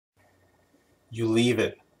you leave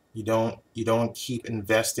it. You don't keep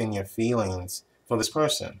investing your feelings for this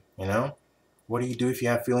person, you know? What do you do if you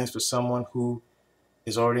have feelings for someone who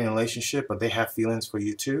is already in a relationship but they have feelings for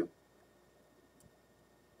you too?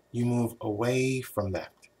 You move away from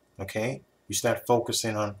that, okay? You start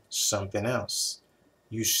focusing on something else.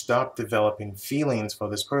 You stop developing feelings for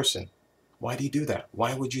this person. Why do you do that?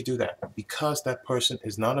 Why would you do that? Because that person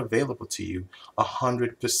is not available to you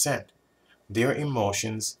 100%. Their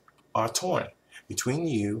emotions are torn between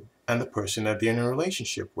you and the person that they're in a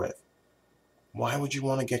relationship with. Why would you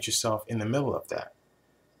want to get yourself in the middle of that?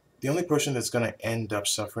 The only person that's going to end up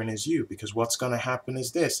suffering is you, because what's going to happen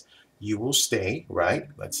is this. You will stay, right?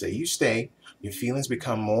 Let's say you stay, your feelings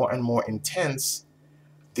become more and more intense.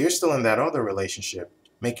 They're still in that other relationship,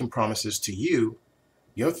 making promises to you.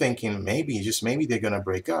 You're thinking maybe, just maybe they're going to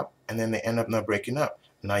break up, and then they end up not breaking up.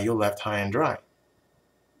 Now you're left high and dry.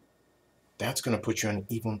 That's going to put you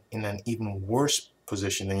in an even worse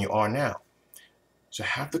position than you are now. So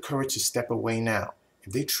have the courage to step away now.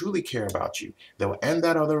 If they truly care about you, they will end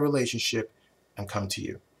that other relationship and come to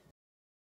you.